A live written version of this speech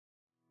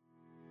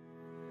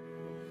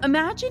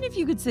Imagine if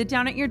you could sit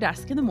down at your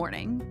desk in the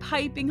morning,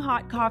 piping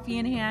hot coffee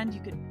in hand. You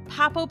could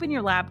pop open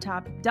your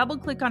laptop,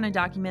 double-click on a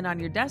document on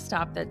your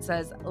desktop that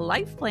says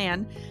Life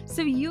Plan,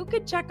 so you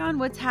could check on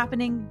what's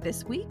happening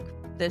this week,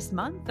 this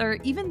month, or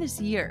even this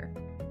year.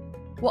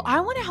 Well, I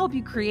want to help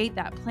you create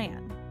that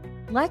plan.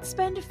 Let's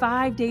spend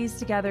 5 days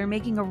together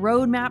making a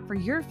roadmap for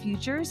your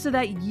future so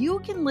that you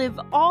can live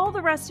all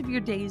the rest of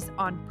your days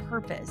on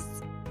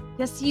purpose.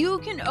 Yes, you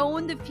can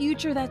own the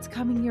future that's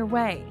coming your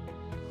way.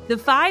 The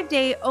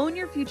 5-day Own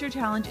Your Future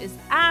Challenge is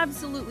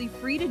absolutely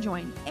free to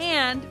join,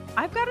 and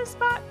I've got a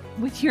spot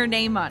with your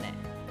name on it.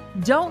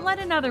 Don't let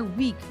another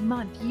week,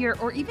 month, year,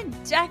 or even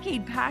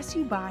decade pass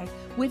you by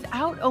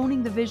without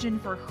owning the vision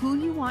for who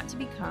you want to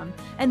become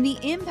and the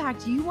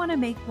impact you want to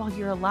make while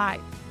you're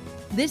alive.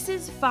 This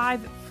is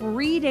 5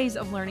 free days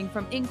of learning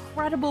from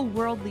incredible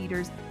world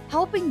leaders,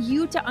 helping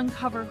you to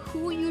uncover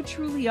who you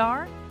truly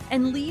are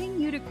and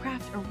leading you to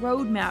craft a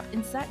roadmap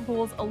and set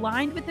goals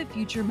aligned with the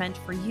future meant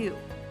for you.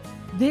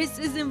 This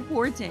is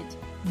important.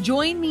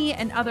 Join me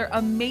and other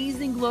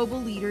amazing global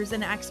leaders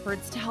and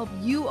experts to help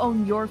you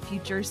own your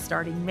future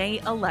starting May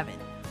 11th.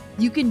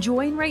 You can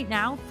join right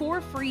now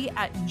for free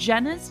at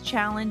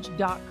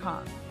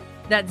jennaschallenge.com.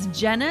 That's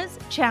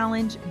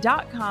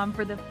jennaschallenge.com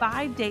for the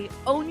 5-day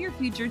Own Your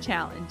Future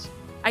Challenge.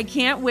 I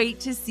can't wait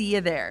to see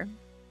you there.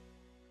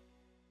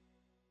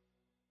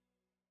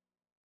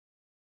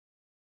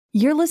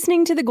 You're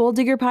listening to the Goal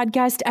Digger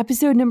Podcast,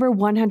 episode number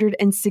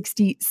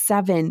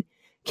 167.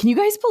 Can you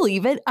guys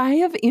believe it? I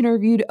have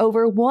interviewed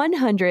over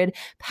 100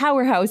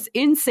 powerhouse,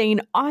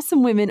 insane,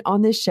 awesome women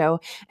on this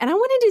show, and I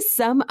wanted to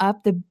sum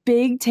up the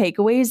big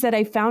takeaways that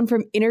I found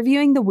from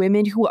interviewing the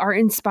women who are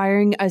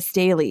inspiring us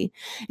daily.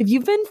 If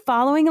you've been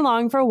following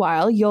along for a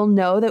while, you'll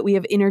know that we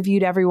have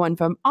interviewed everyone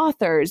from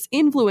authors,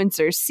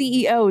 influencers,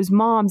 CEOs,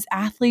 moms,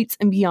 athletes,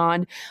 and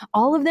beyond,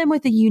 all of them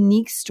with a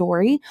unique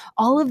story,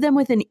 all of them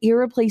with an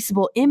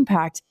irreplaceable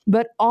impact,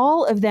 but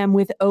all of them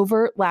with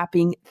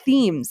overlapping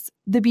themes.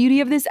 The beauty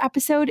of this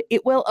episode,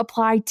 it will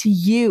apply to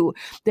you.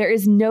 There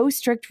is no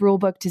strict rule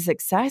book to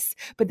success,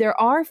 but there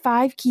are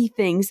 5 key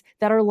things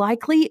that are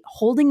likely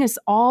holding us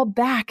all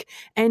back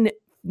and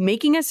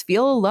making us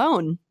feel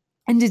alone.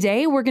 And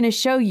today we're going to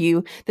show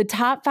you the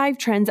top 5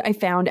 trends I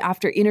found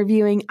after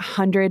interviewing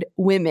 100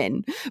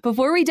 women.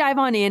 Before we dive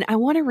on in, I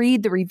want to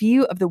read the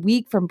review of the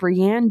week from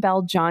Brianne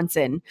Bell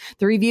Johnson.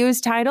 The review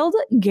is titled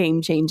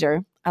Game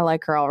Changer. I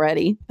like her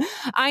already.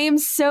 I am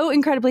so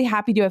incredibly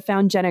happy to have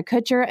found Jenna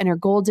Kutcher and her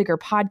Goal Digger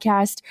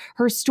podcast.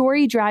 Her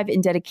story, drive,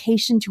 and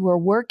dedication to her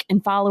work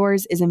and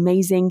followers is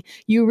amazing.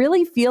 You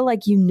really feel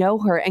like you know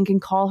her and can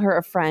call her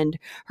a friend.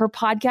 Her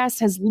podcast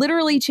has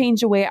literally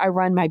changed the way I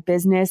run my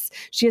business.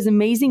 She has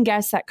amazing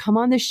guests that come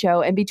on the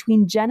show, and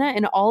between Jenna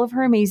and all of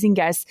her amazing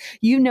guests,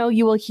 you know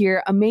you will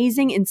hear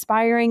amazing,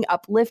 inspiring,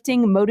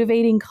 uplifting,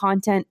 motivating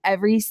content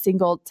every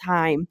single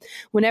time.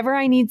 Whenever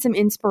I need some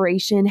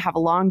inspiration, have a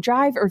long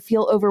drive, or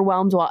feel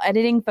overwhelmed while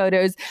editing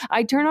photos,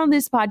 I turn on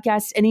this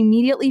podcast and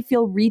immediately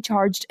feel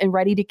recharged and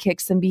ready to kick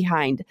some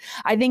behind.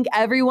 I think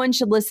everyone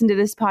should listen to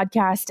this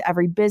podcast,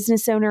 every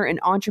business owner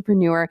and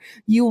entrepreneur.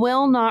 You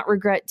will not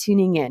regret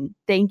tuning in.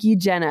 Thank you,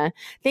 Jenna.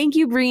 Thank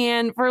you,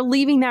 Brianne, for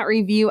leaving that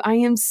review. I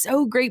am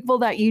so grateful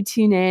that you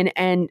tune in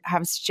and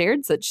have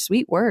shared such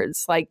sweet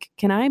words. Like,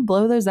 can I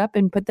blow those up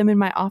and put them in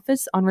my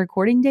office on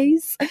recording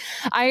days?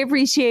 I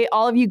appreciate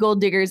all of you goal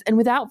diggers. And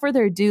without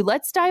further ado,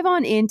 let's dive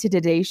on into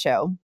today's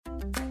show.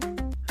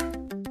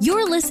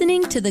 You're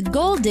listening to the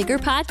Goal Digger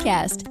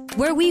Podcast,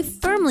 where we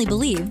firmly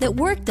believe that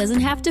work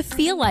doesn't have to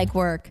feel like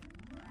work.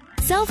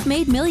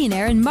 Self-made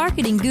millionaire and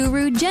marketing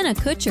guru Jenna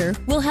Kutcher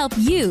will help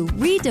you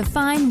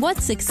redefine what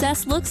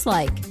success looks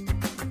like.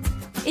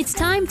 It's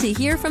time to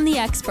hear from the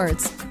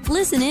experts,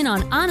 listen in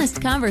on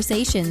honest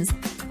conversations,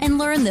 and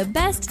learn the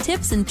best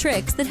tips and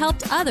tricks that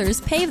helped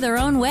others pave their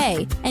own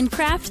way and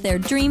craft their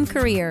dream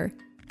career.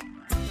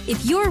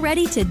 If you're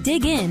ready to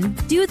dig in,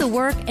 do the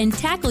work, and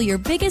tackle your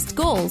biggest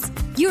goals,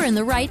 you're in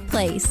the right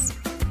place.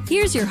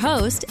 Here's your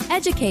host,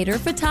 educator,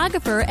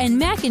 photographer, and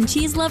mac and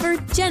cheese lover,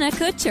 Jenna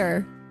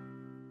Kutcher.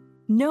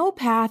 No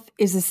path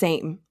is the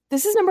same.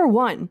 This is number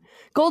 1.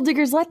 Goal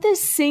diggers, let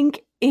this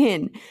sink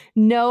in.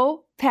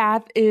 No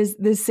path is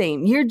the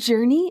same. Your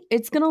journey,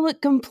 it's going to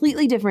look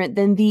completely different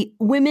than the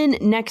women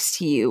next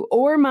to you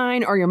or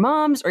mine or your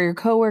mom's or your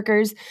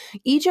coworkers.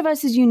 Each of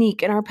us is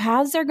unique and our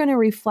paths are going to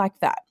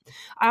reflect that.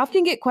 I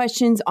often get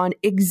questions on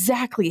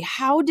exactly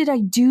how did I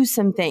do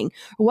something,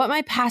 or what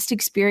my past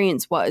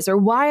experience was, or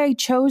why I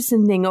chose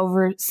something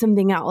over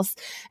something else.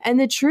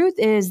 And the truth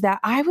is that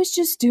I was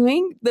just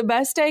doing the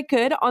best I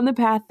could on the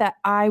path that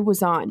I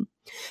was on.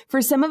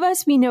 For some of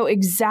us, we know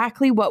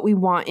exactly what we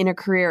want in a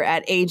career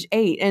at age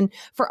 8. And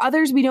for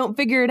others, we don't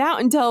figure it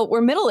out until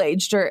we're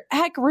middle-aged or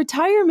heck,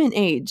 retirement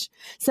age.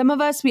 Some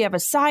of us, we have a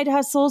side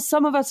hustle.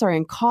 Some of us are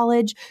in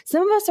college.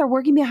 Some of us are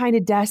working behind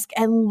a desk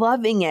and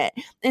loving it.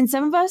 And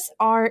some of us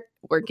are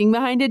working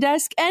behind a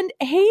desk and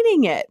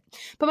hating it.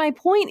 But my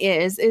point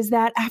is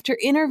that after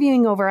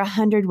interviewing over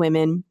 100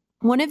 women,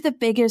 One of the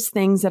biggest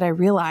things that I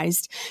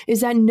realized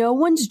is that no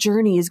one's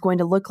journey is going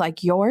to look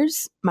like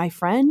yours, my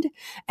friend,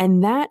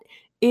 and that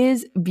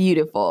is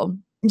beautiful.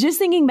 Just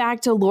thinking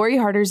back to Lori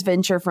Harder's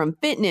venture from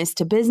fitness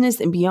to business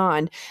and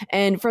beyond,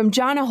 and from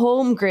Jonna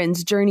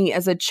Holmgren's journey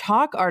as a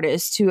chalk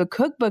artist to a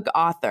cookbook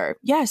author.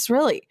 Yes,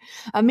 really.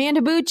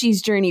 Amanda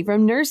Bucci's journey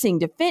from nursing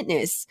to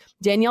fitness.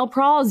 Danielle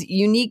Prahl's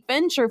unique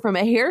venture from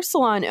a hair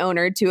salon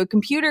owner to a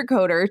computer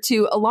coder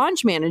to a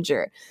launch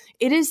manager.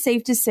 It is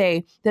safe to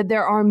say that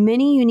there are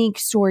many unique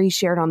stories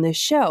shared on this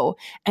show,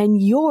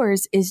 and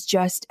yours is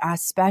just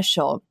as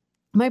special.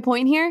 My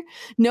point here,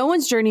 no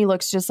one's journey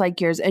looks just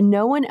like yours, and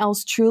no one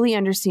else truly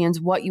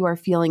understands what you are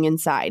feeling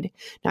inside.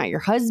 Not your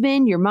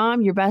husband, your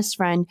mom, your best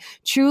friend.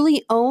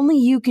 Truly, only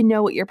you can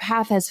know what your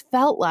path has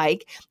felt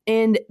like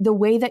and the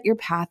way that your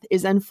path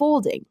is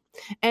unfolding.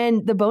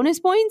 And the bonus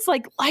points,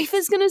 like life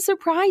is going to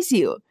surprise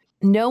you.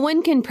 No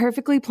one can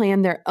perfectly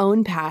plan their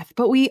own path,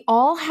 but we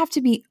all have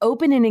to be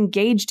open and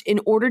engaged in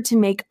order to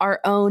make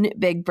our own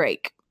big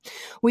break.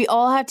 We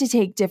all have to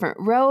take different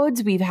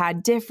roads. We've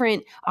had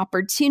different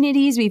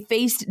opportunities. We've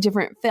faced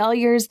different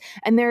failures,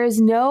 and there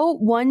is no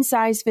one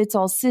size fits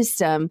all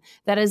system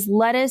that has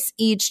led us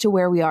each to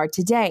where we are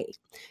today.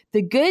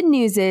 The good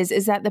news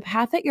is that the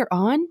path that you're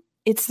on,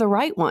 it's the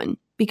right one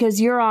because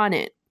you're on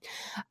it.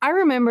 I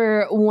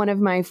remember one of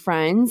my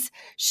friends,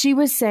 she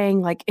was saying,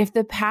 like, if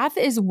the path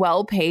is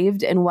well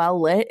paved and well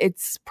lit,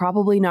 it's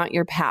probably not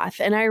your path.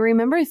 And I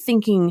remember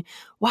thinking,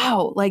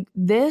 wow, like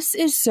this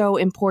is so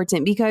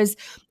important because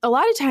a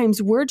lot of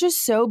times we're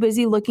just so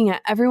busy looking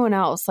at everyone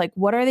else. Like,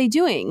 what are they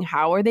doing?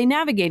 How are they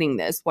navigating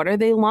this? What are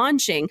they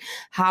launching?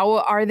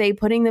 How are they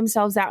putting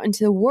themselves out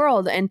into the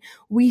world? And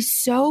we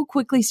so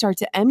quickly start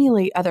to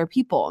emulate other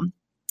people.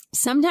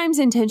 Sometimes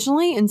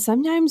intentionally, and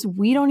sometimes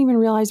we don't even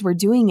realize we're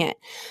doing it.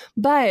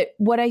 But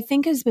what I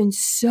think has been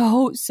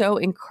so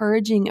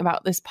encouraging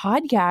about this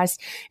podcast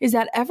is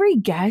that every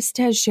guest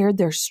has shared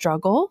their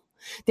struggle.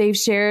 They've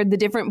shared the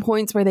different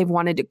points where they've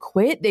wanted to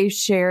quit. They've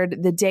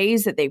shared the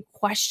days that they've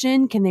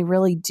questioned, can they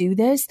really do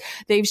this?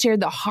 They've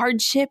shared the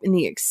hardship and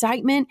the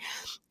excitement.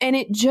 And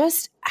it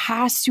just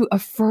has to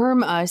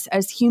affirm us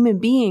as human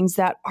beings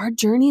that our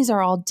journeys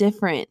are all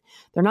different.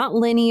 They're not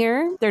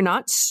linear. They're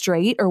not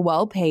straight or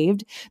well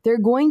paved. They're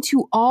going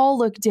to all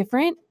look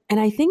different. And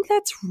I think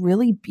that's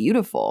really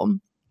beautiful.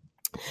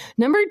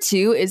 Number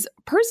 2 is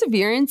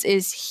perseverance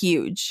is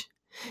huge.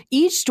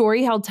 Each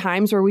story held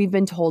times where we've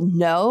been told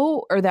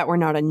no, or that we're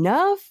not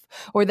enough,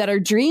 or that our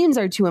dreams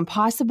are too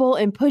impossible,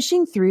 and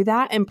pushing through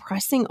that and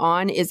pressing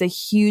on is a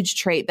huge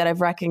trait that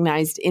I've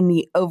recognized in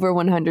the over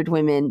 100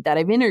 women that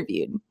I've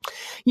interviewed.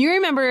 You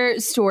remember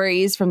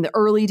stories from the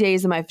early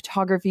days of my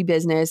photography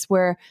business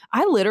where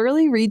I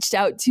literally reached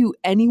out to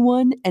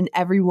anyone and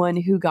everyone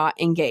who got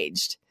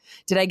engaged.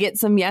 Did I get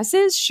some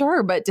yeses?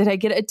 Sure. But did I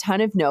get a ton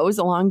of no's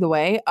along the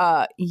way?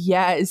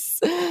 Yes.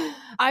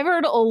 I've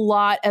heard a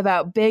lot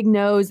about big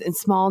no's and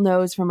small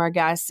no's from our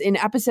guests. In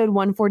episode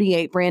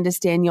 148, Brandis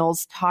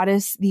Daniels taught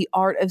us the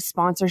art of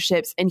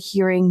sponsorships, and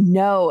hearing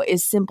no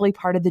is simply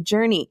part of the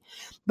journey.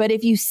 But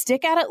if you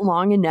stick at it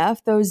long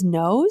enough, those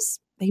no's,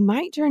 they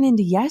might turn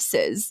into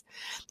yeses.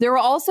 There were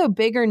also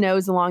bigger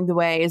no's along the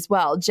way as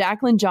well.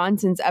 Jacqueline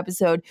Johnson's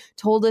episode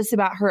told us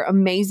about her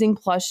amazing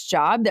plush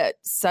job that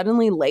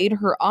suddenly laid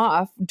her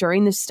off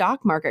during the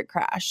stock market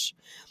crash.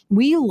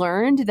 We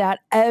learned that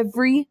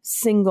every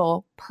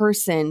single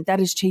person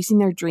that is chasing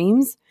their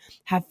dreams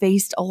have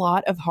faced a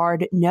lot of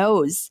hard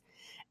no's.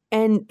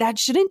 And that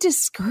shouldn't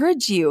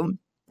discourage you.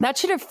 That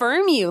should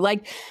affirm you.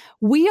 Like,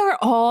 we are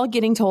all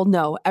getting told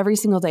no every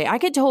single day. I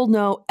get told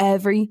no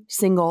every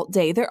single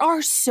day. There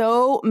are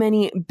so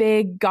many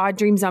big God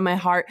dreams on my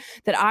heart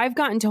that I've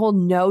gotten told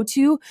no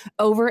to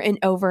over and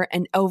over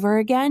and over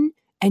again.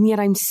 And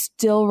yet I'm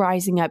still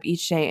rising up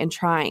each day and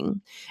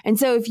trying. And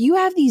so if you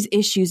have these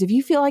issues, if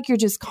you feel like you're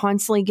just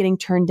constantly getting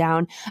turned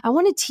down, I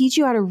want to teach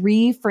you how to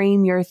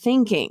reframe your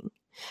thinking.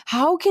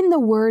 How can the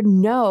word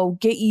no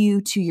get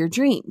you to your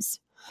dreams?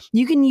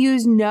 You can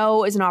use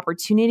no as an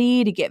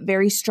opportunity to get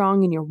very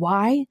strong in your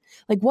why.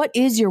 Like, what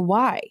is your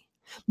why?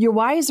 Your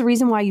why is the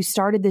reason why you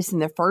started this in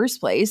the first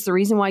place, the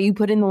reason why you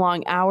put in the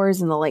long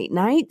hours and the late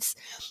nights.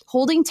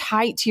 Holding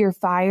tight to your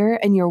fire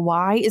and your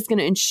why is going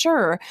to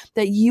ensure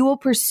that you will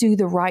pursue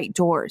the right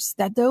doors,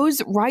 that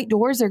those right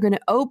doors are going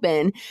to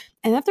open,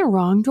 and that the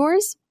wrong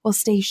doors will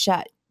stay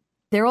shut.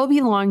 There will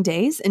be long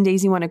days and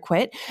days you want to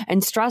quit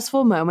and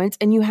stressful moments,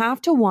 and you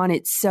have to want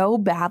it so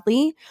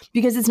badly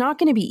because it's not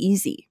going to be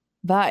easy,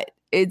 but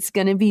it's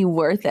going to be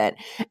worth it.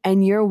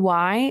 And your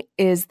why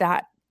is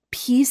that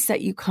peace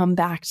that you come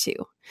back to.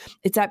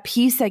 It's that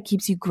peace that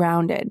keeps you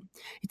grounded.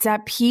 It's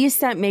that peace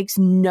that makes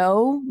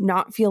no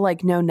not feel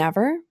like no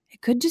never. It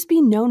could just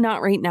be no,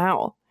 not right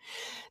now.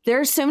 There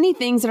are so many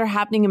things that are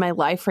happening in my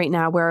life right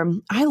now where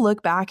I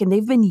look back and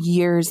they've been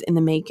years in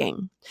the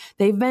making.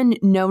 They've been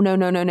no's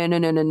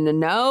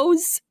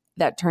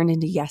that turned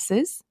into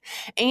yeses.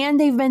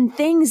 And they've been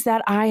things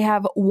that I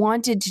have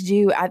wanted to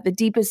do at the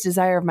deepest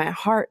desire of my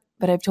heart,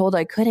 but I've told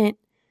I couldn't.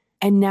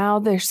 and now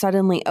they're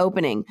suddenly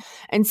opening.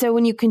 And so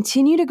when you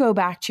continue to go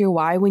back to your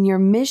why, when your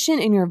mission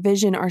and your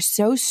vision are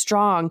so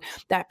strong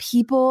that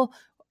people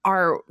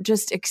are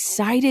just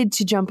excited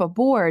to jump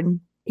aboard,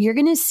 you're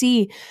going to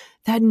see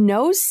that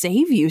no's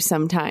save you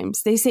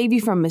sometimes. They save you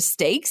from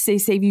mistakes. They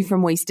save you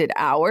from wasted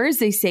hours.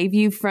 They save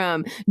you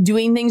from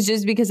doing things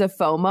just because of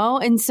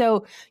FOMO. And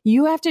so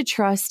you have to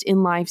trust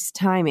in life's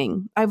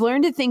timing. I've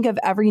learned to think of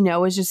every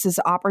no as just this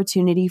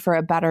opportunity for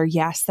a better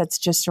yes that's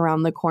just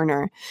around the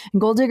corner. And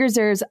Goal Diggers,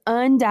 there's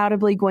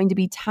undoubtedly going to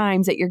be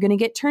times that you're going to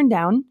get turned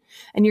down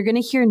and you're going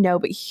to hear no.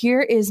 But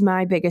here is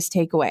my biggest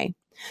takeaway.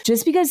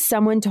 Just because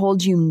someone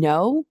told you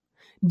no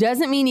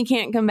doesn't mean you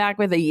can't come back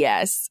with a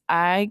yes.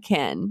 I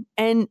can.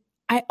 And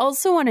I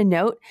also want to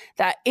note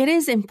that it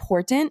is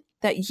important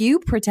that you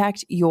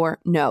protect your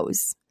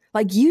no's.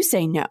 Like you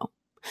say no,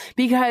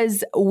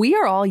 because we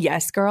are all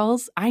yes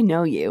girls. I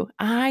know you.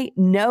 I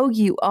know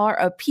you are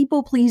a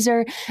people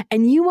pleaser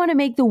and you want to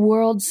make the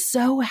world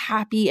so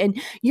happy. And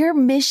your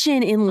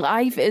mission in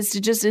life is to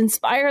just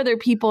inspire other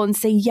people and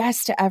say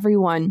yes to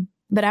everyone.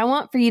 But I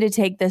want for you to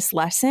take this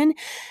lesson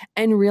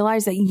and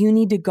realize that you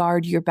need to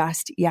guard your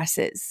best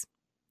yeses.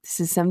 This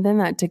is something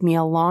that took me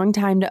a long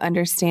time to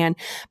understand.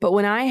 But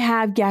when I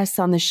have guests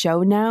on the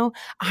show now,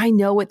 I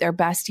know what their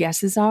best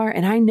yeses are.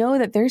 And I know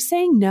that they're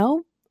saying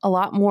no a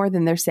lot more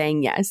than they're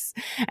saying yes.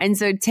 And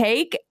so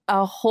take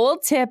a whole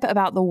tip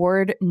about the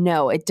word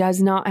no. It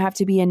does not have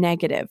to be a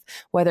negative.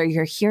 Whether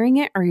you're hearing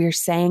it or you're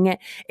saying it,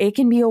 it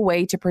can be a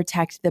way to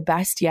protect the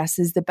best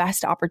yeses, the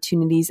best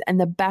opportunities, and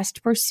the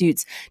best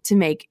pursuits to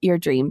make your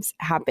dreams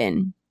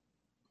happen.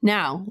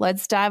 Now,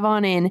 let's dive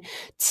on in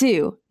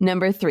to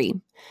number 3.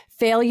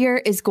 Failure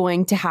is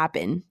going to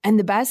happen. And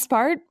the best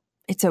part,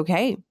 it's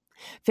okay.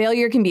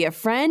 Failure can be a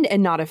friend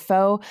and not a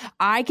foe.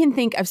 I can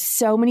think of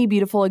so many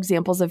beautiful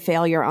examples of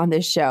failure on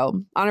this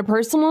show. On a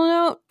personal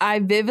note, I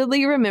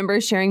vividly remember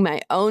sharing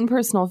my own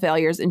personal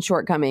failures and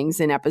shortcomings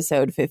in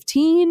episode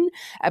 15,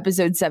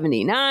 episode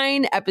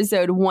 79,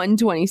 episode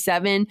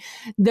 127.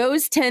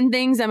 Those 10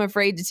 things I'm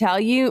afraid to tell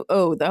you,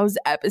 those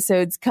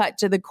episodes cut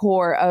to the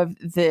core of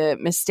the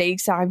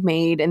mistakes I've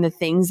made and the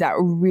things that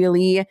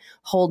really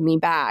hold me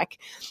back.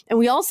 And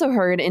we also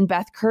heard in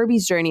Beth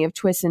Kirby's journey of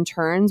twists and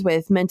turns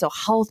with mental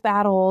health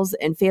battles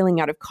and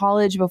failing out of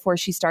college before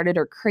she started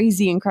her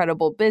crazy,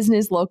 incredible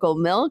business, Local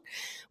Milk.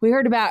 We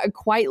heard about a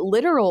quite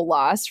literal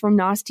loss from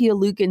Nastia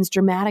Lukin's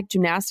dramatic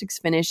gymnastics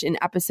finish in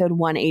episode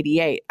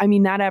 188. I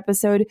mean, that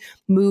episode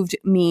moved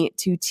me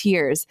to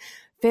tears.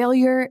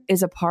 Failure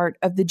is a part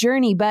of the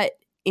journey, but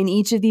in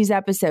each of these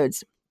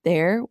episodes,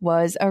 there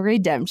was a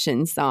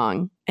redemption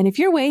song. And if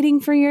you're waiting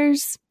for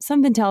yours,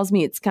 something tells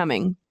me it's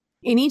coming.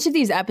 In each of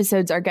these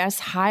episodes, our guests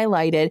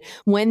highlighted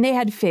when they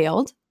had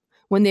failed,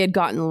 when they had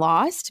gotten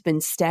lost, been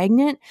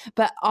stagnant,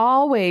 but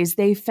always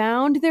they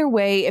found their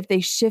way if they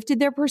shifted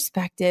their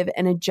perspective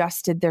and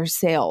adjusted their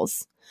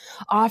sails.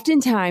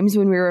 Oftentimes,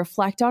 when we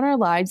reflect on our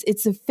lives,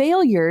 it's the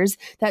failures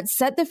that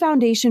set the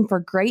foundation for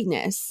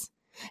greatness.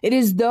 It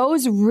is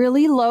those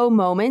really low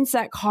moments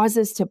that cause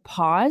us to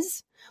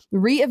pause,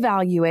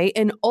 reevaluate,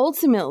 and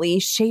ultimately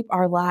shape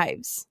our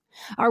lives.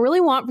 I really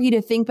want for you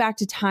to think back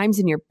to times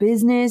in your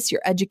business,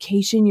 your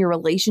education, your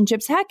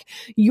relationships, heck,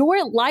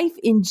 your life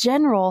in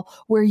general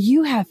where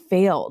you have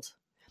failed.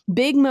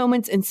 Big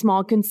moments and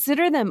small,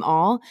 consider them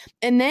all,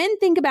 and then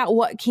think about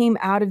what came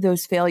out of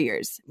those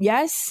failures.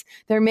 Yes,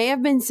 there may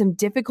have been some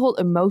difficult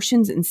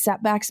emotions and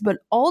setbacks, but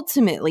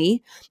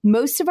ultimately,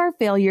 most of our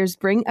failures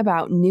bring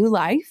about new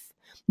life,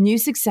 new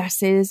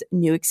successes,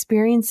 new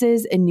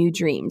experiences, and new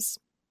dreams.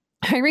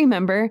 I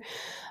remember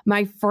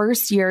my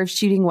first year of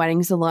shooting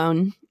weddings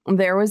alone.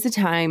 There was a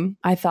time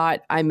I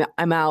thought, I'm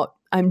out.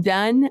 I'm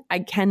done. I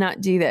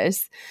cannot do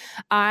this.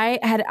 I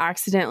had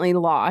accidentally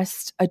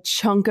lost a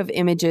chunk of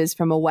images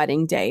from a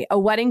wedding day, a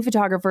wedding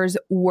photographer's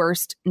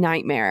worst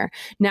nightmare.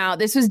 Now,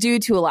 this was due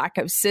to a lack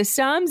of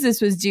systems.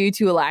 This was due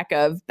to a lack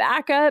of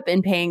backup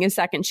and paying a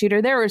second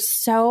shooter. There were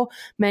so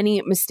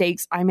many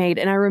mistakes I made.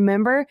 And I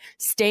remember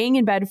staying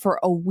in bed for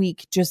a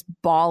week, just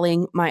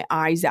bawling my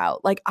eyes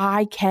out. Like,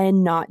 I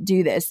cannot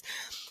do this.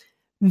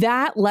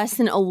 That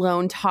lesson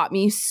alone taught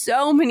me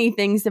so many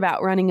things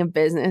about running a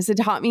business. It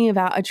taught me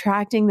about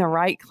attracting the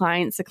right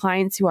clients, the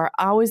clients who are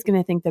always going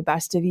to think the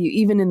best of you,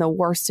 even in the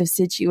worst of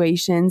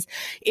situations.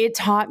 It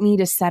taught me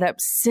to set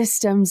up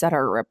systems that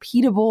are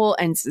repeatable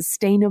and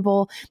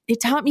sustainable. It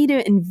taught me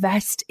to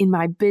invest in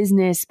my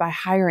business by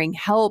hiring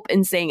help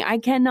and saying, I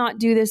cannot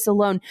do this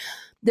alone.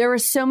 There were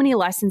so many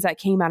lessons that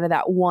came out of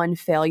that one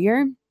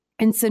failure.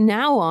 And so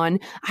now on,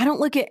 I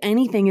don't look at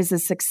anything as a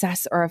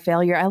success or a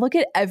failure. I look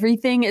at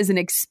everything as an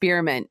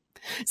experiment.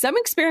 Some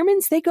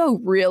experiments, they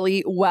go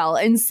really well.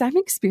 And some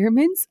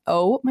experiments,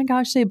 oh my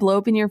gosh, they blow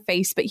up in your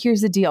face. But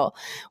here's the deal.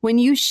 When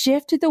you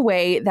shift the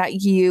way that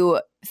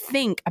you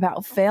think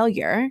about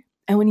failure,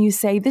 And when you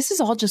say, this is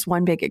all just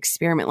one big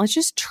experiment, let's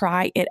just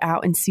try it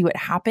out and see what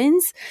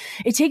happens,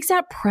 it takes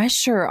that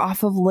pressure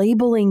off of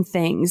labeling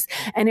things.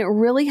 And it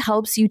really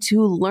helps you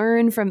to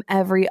learn from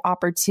every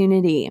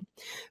opportunity.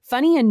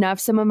 Funny enough,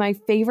 some of my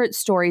favorite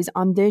stories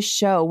on this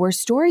show were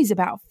stories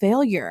about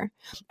failure.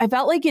 I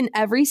felt like in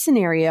every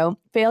scenario,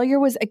 failure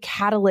was a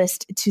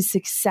catalyst to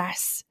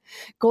success.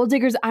 Goal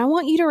diggers, I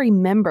want you to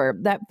remember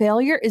that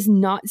failure is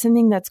not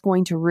something that's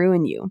going to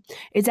ruin you.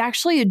 It's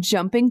actually a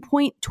jumping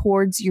point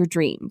towards your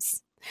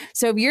dreams.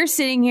 So if you're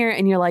sitting here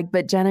and you're like,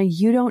 but Jenna,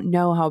 you don't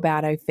know how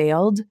bad I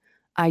failed.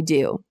 I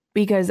do,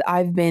 because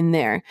I've been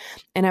there.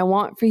 And I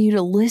want for you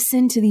to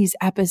listen to these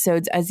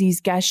episodes as these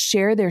guests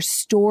share their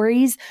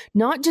stories,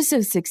 not just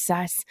of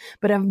success,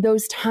 but of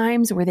those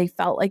times where they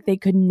felt like they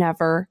could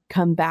never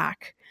come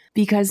back.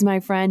 Because, my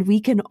friend,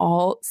 we can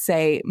all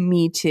say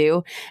me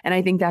too. And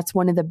I think that's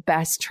one of the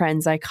best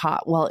trends I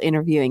caught while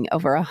interviewing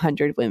over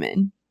 100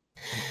 women.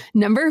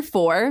 Number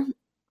 4,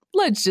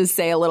 let's just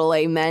say a little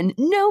amen.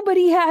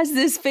 Nobody has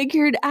this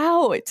figured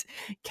out.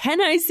 Can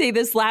I say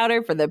this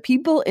louder for the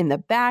people in the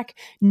back?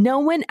 No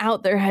one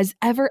out there has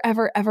ever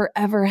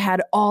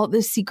had all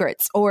the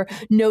secrets or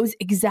knows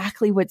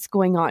exactly what's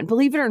going on.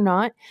 Believe it or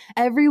not,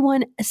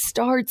 everyone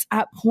starts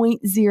at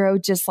point zero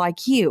just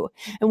like you.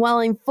 And while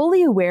I'm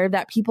fully aware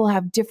that people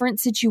have different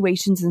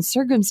situations and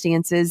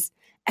circumstances,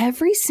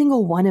 every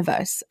single one of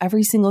us,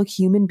 every single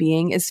human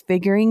being is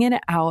figuring it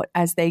out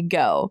as they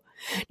go.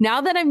 Now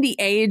that I'm the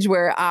age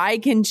where I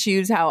can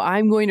choose how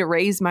I'm going to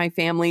raise my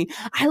family,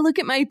 I look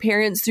at my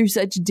parents through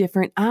such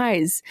different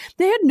eyes.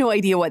 They had no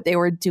idea what they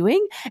were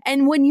doing.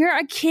 And when you're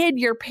a kid,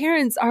 your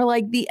parents are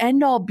like the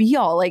end all be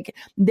all. Like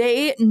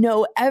they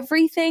know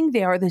everything.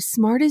 They are the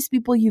smartest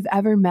people you've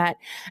ever met.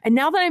 And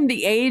now that I'm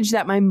the age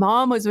that my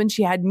mom was when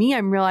she had me,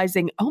 I'm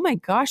realizing, oh my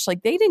gosh,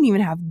 like they didn't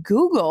even have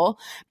Google,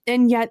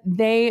 and yet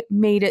they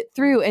made it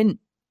through. And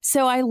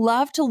so I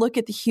love to look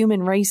at the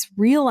human race,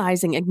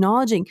 realizing,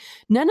 acknowledging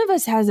none of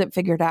us has it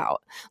figured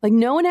out. Like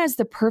no one has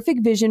the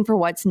perfect vision for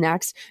what's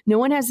next. No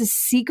one has a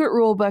secret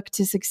rule book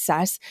to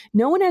success.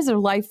 No one has their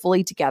life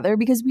fully together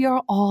because we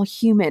are all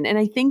human. And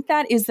I think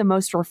that is the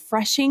most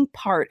refreshing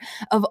part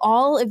of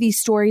all of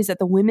these stories that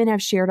the women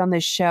have shared on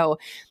this show.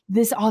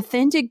 This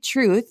authentic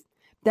truth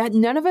that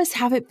none of us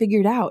have it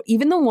figured out,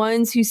 even the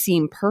ones who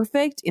seem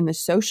perfect in the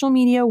social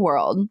media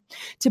world.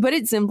 To put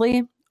it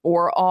simply,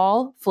 we're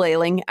all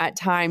flailing at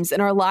times,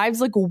 and our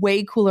lives look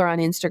way cooler on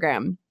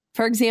Instagram.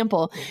 For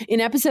example,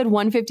 in episode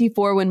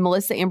 154, when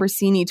Melissa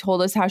Ambrosini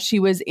told us how she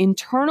was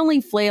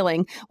internally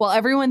flailing while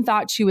everyone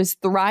thought she was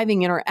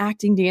thriving in her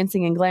acting,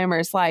 dancing, and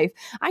glamorous life,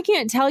 I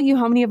can't tell you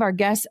how many of our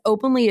guests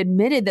openly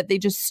admitted that they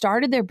just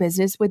started their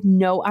business with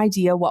no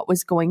idea what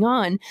was going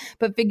on,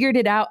 but figured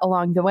it out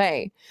along the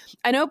way.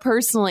 I know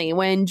personally,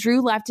 when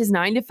Drew left his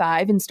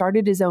 9-to-5 and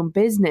started his own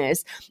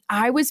business,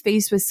 I was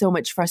faced with so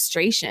much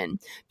frustration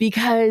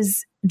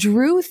because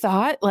Drew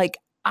thought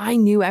I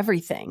knew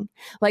everything.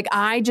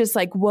 I just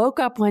woke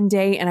up one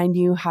day and I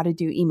knew how to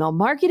do email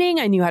marketing.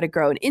 I knew how to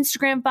grow an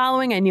Instagram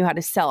following. I knew how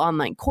to sell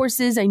online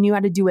courses. I knew how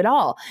to do it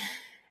all.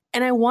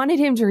 And I wanted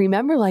him to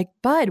remember,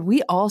 bud,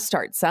 we all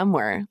start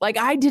somewhere.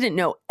 I didn't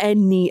know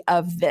any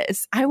of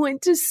this. I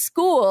went to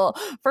school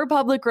for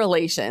public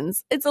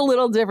relations. It's a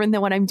little different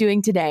than what I'm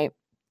doing today.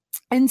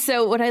 And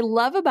so what I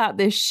love about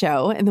this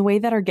show and the way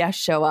that our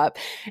guests show up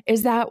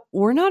is that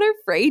we're not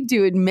afraid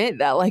to admit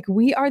that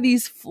we are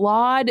these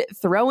flawed,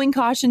 throwing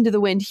caution to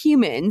the wind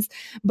humans,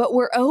 but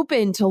we're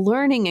open to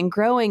learning and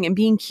growing and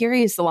being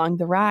curious along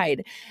the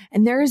ride.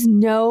 And there is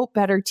no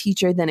better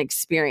teacher than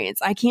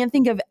experience. I can't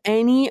think of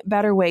any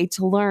better way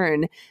to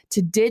learn,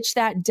 to ditch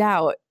that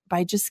doubt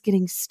by just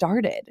getting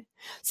started.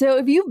 So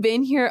if you've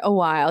been here a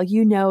while,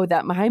 you know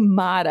that my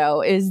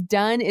motto is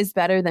done is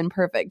better than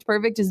perfect.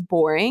 Perfect is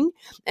boring.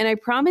 And I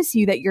promise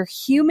you that your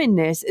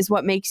humanness is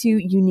what makes you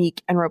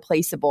unique and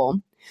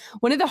replaceable.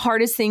 One of the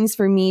hardest things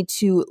for me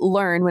to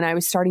learn when I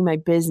was starting my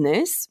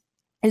business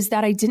is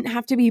that I didn't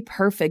have to be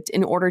perfect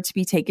in order to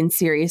be taken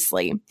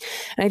seriously. And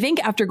I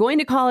think after going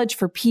to college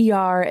for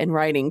PR and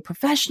writing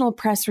professional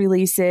press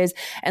releases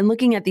and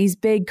looking at these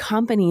big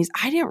companies,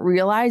 I didn't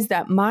realize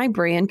that my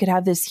brand could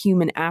have this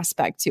human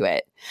aspect to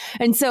it.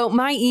 And so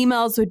my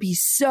emails would be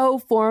so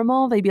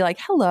formal. They'd be like,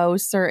 hello,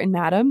 sir and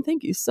madam.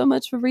 Thank you so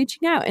much for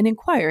reaching out and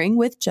inquiring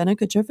with Jenna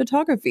Kutcher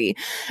Photography.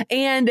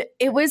 And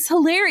it was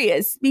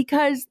hilarious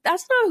because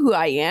that's not who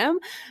I am.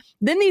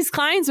 Then these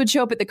clients would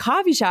show up at the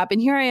coffee shop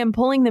and here I am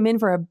pulling them in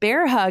for a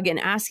bear hug and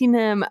asking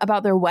them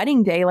about their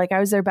wedding day like I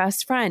was their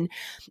best friend.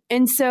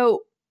 And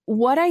so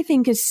what I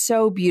think is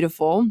so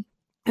beautiful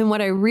and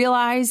what I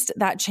realized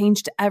that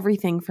changed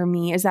everything for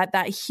me is that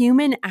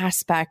human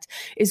aspect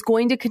is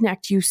going to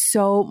connect you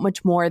so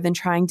much more than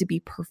trying to be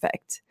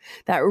perfect.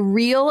 That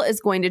real is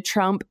going to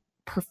trump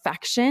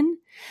perfection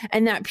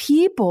and that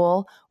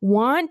people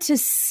want to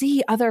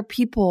see other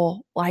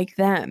people like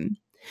them.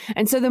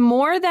 And so the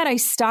more that I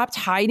stopped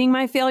hiding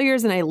my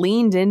failures and I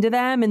leaned into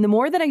them, and the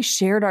more that I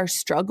shared our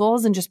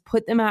struggles and just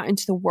put them out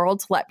into the world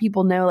to let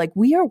people know, like,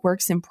 we are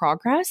works in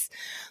progress,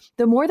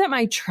 the more that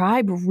my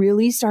tribe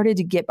really started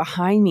to get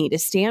behind me, to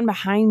stand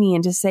behind me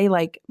and to say,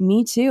 like,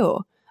 me too,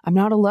 I'm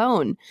not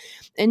alone.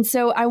 And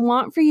so I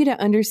want for you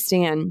to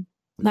understand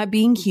that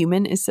being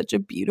human is such a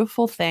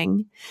beautiful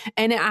thing.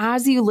 And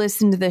as you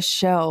listen to this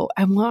show,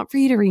 I want for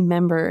you to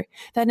remember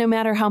that no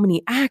matter how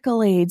many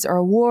accolades or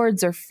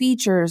awards or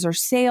features or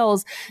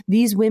sales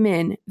these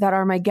women that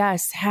are my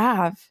guests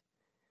have,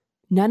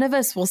 none of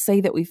us will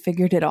say that we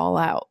figured it all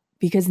out,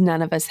 because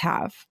none of us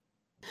have.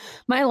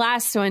 My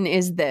last one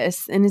is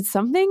this, and it's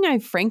something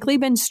I've frankly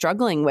been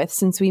struggling with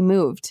since we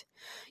moved.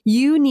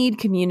 You need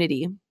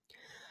community.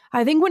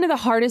 I think one of the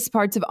hardest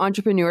parts of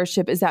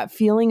entrepreneurship is that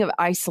feeling of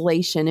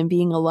isolation and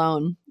being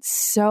alone.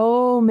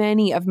 So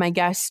many of my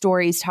guest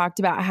stories talked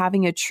about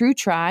having a true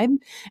tribe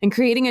and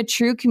creating a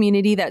true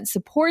community that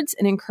supports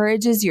and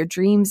encourages your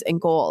dreams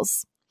and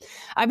goals.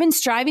 I've been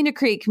striving to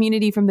create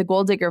community from the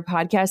Goal Digger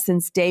podcast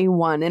since day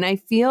one, and I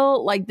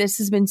feel like this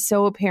has been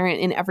so apparent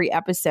in every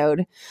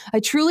episode. I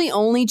truly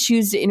only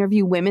choose to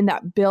interview women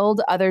that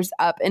build others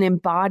up and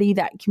embody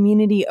that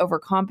community over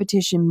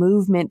competition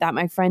movement that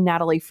my friend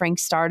Natalie Frank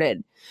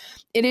started.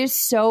 It is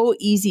so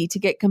easy to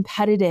get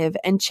competitive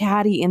and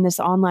chatty in this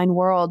online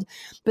world,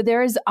 but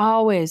there is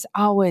always,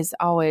 always,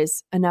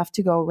 always enough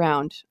to go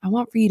around. I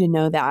want for you to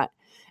know that.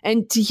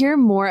 And to hear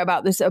more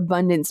about this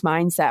abundance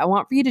mindset, I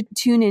want for you to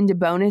tune into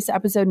bonus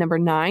episode number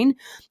 9,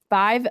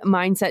 5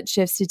 mindset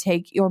shifts to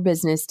take your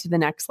business to the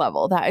next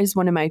level. That is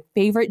one of my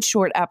favorite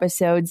short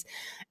episodes.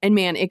 And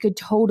man, it could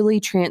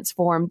totally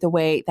transform the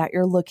way that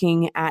you're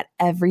looking at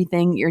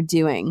everything you're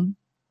doing.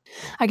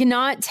 I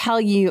cannot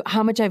tell you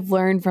how much I've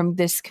learned from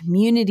this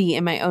community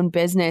in my own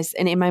business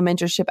and in my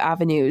mentorship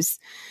avenues.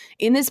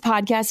 In this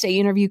podcast, I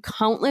interview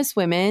countless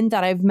women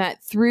that I've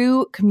met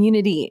through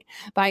community.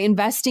 By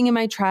investing in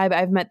my tribe,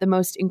 I've met the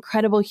most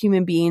incredible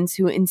human beings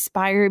who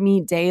inspire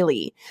me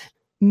daily.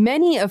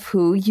 Many of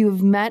who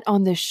you've met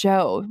on this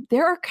show.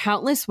 There are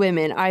countless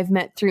women I've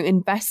met through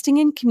investing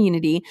in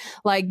community,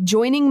 like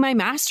joining my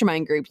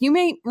mastermind group. You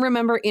may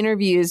remember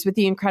interviews with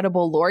the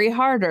incredible Lori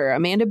Harder,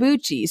 Amanda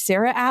Bucci,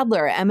 Sarah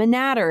Adler, Emma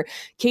Natter,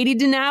 Katie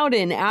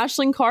Denowden,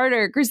 Ashlyn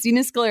Carter,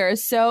 Christina Scalera,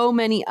 so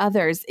many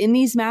others. In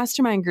these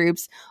mastermind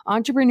groups,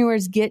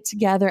 entrepreneurs get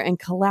together and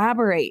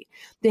collaborate.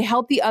 They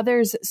help the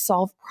others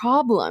solve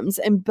problems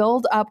and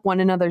build up one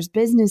another's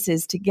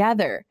businesses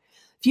together.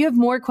 If you have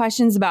more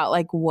questions about,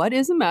 like, what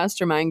is a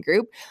mastermind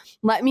group,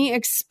 let me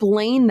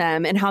explain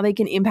them and how they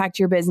can impact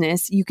your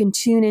business. You can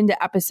tune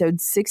into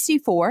episodes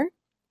 64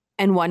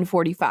 and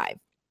 145.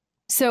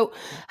 So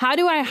how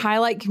do I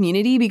highlight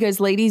community? Because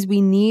ladies, we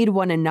need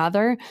one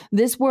another.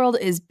 This world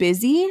is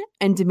busy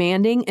and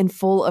demanding and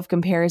full of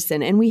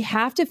comparison, and we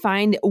have to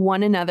find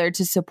one another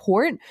to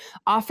support,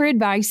 offer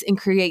advice, and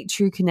create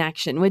true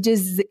connection, which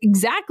is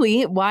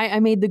exactly why I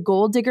made the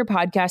Goal Digger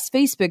Podcast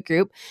Facebook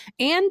group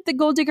and the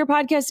Goal Digger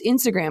Podcast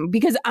Instagram,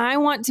 because I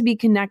want to be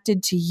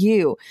connected to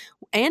you.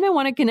 And I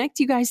want to connect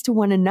you guys to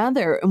one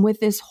another. And with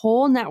this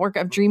whole network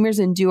of dreamers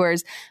and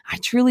doers, I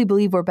truly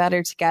believe we're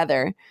better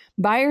together.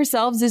 By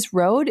ourselves, this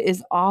road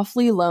is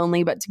awfully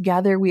lonely, but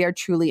together we are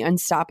truly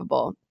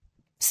unstoppable.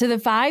 So the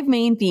 5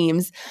 main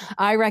themes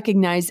I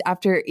recognized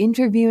after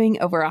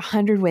interviewing over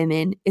 100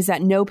 women is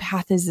that no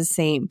path is the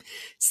same.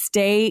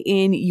 Stay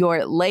in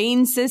your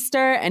lane,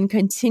 sister, and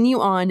continue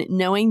on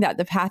knowing that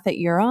the path that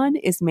you're on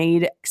is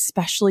made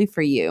especially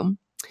for you.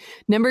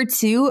 Number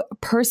 2,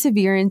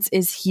 perseverance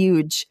is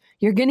huge.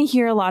 You're going to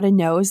hear a lot of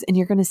no's and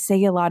you're going to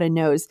say a lot of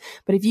no's.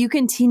 But if you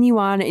continue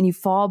on and you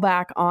fall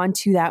back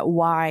onto that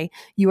why,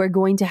 you are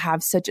going to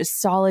have such a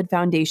solid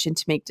foundation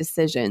to make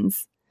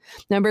decisions.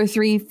 Number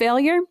 3,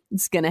 failure.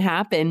 It's going to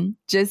happen.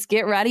 Just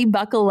get ready,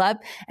 buckle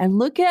up, and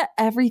look at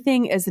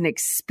everything as an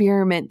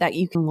experiment that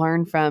you can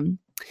learn from.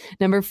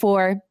 Number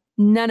 4,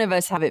 none of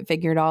us have it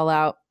figured all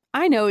out.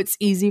 I know it's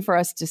easy for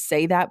us to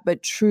say that,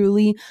 but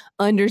truly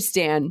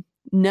understand,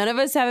 none of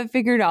us have it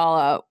figured all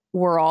out.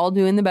 We're all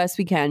doing the best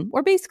we can.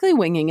 We're basically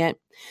winging it.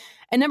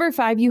 And number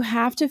 5, you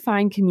have to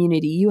find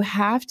community. You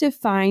have to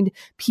find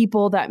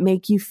people that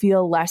make you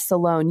feel less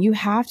alone. You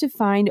have to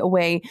find a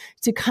way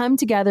to come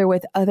together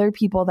with other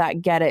people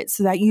that get it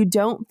so that you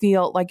don't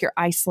feel like you're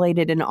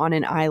isolated and on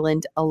an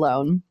island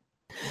alone.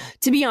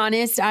 To be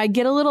honest, I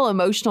get a little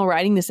emotional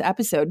writing this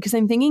episode because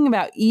I'm thinking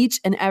about each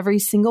and every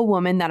single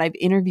woman that I've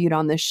interviewed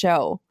on this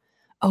show.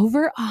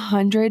 Over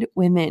 100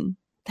 women.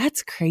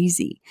 That's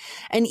crazy.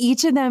 And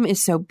each of them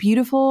is so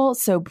beautiful,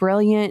 so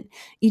brilliant,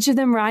 each of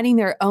them writing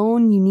their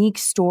own unique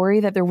story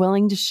that they're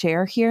willing to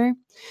share here.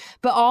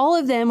 But all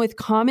of them with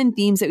common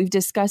themes that we've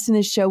discussed in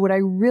this show. What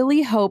I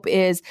really hope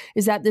is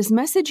that this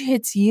message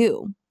hits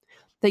you,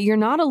 that you're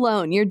not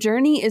alone. Your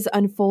journey is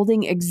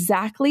unfolding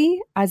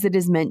exactly as it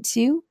is meant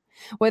to.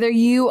 Whether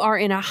you are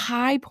in a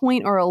high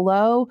point or a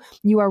low,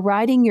 you are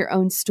writing your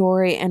own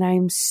story. And I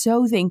am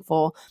so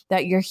thankful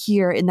that you're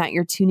here and that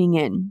you're tuning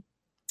in.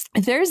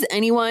 If there's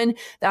anyone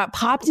that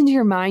popped into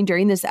your mind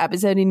during this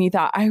episode and you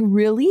thought, I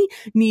really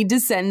need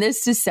to send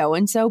this to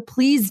so-and-so,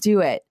 please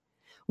do it.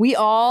 We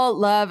all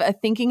love a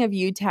thinking of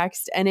you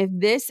text. And if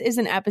this is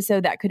an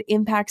episode that could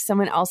impact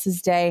someone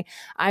else's day,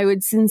 I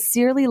would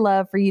sincerely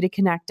love for you to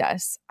connect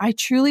us. I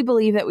truly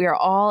believe that we are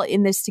all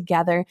in this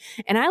together.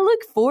 And I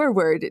look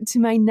forward to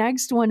my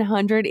next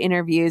 100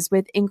 interviews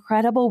with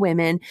incredible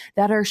women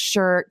that are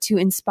sure to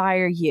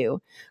inspire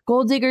you.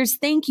 Goal Diggers,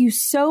 thank you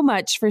so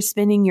much for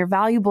spending your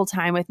valuable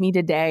time with me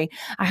today.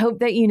 I hope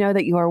that you know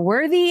that you are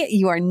worthy,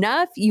 you are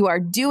enough, you are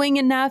doing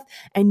enough,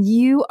 and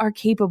you are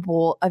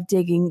capable of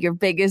digging your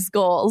biggest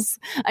goals.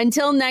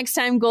 Until next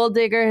time, Goal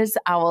Diggers,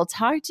 I will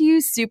talk to you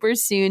super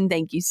soon.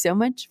 Thank you so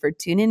much for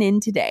tuning in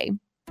today.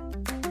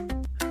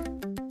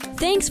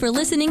 Thanks for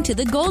listening to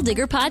the Goal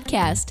Digger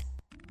Podcast.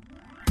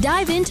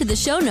 Dive into the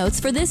show notes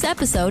for this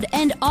episode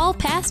and all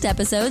past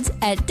episodes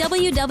at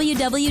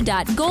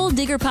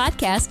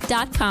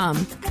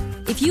www.goaldiggerpodcast.com.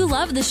 If you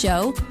love the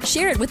show,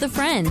 share it with a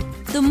friend.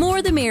 The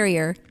more the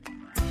merrier.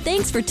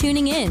 Thanks for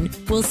tuning in.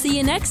 We'll see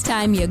you next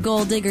time, you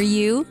Goal Digger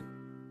you.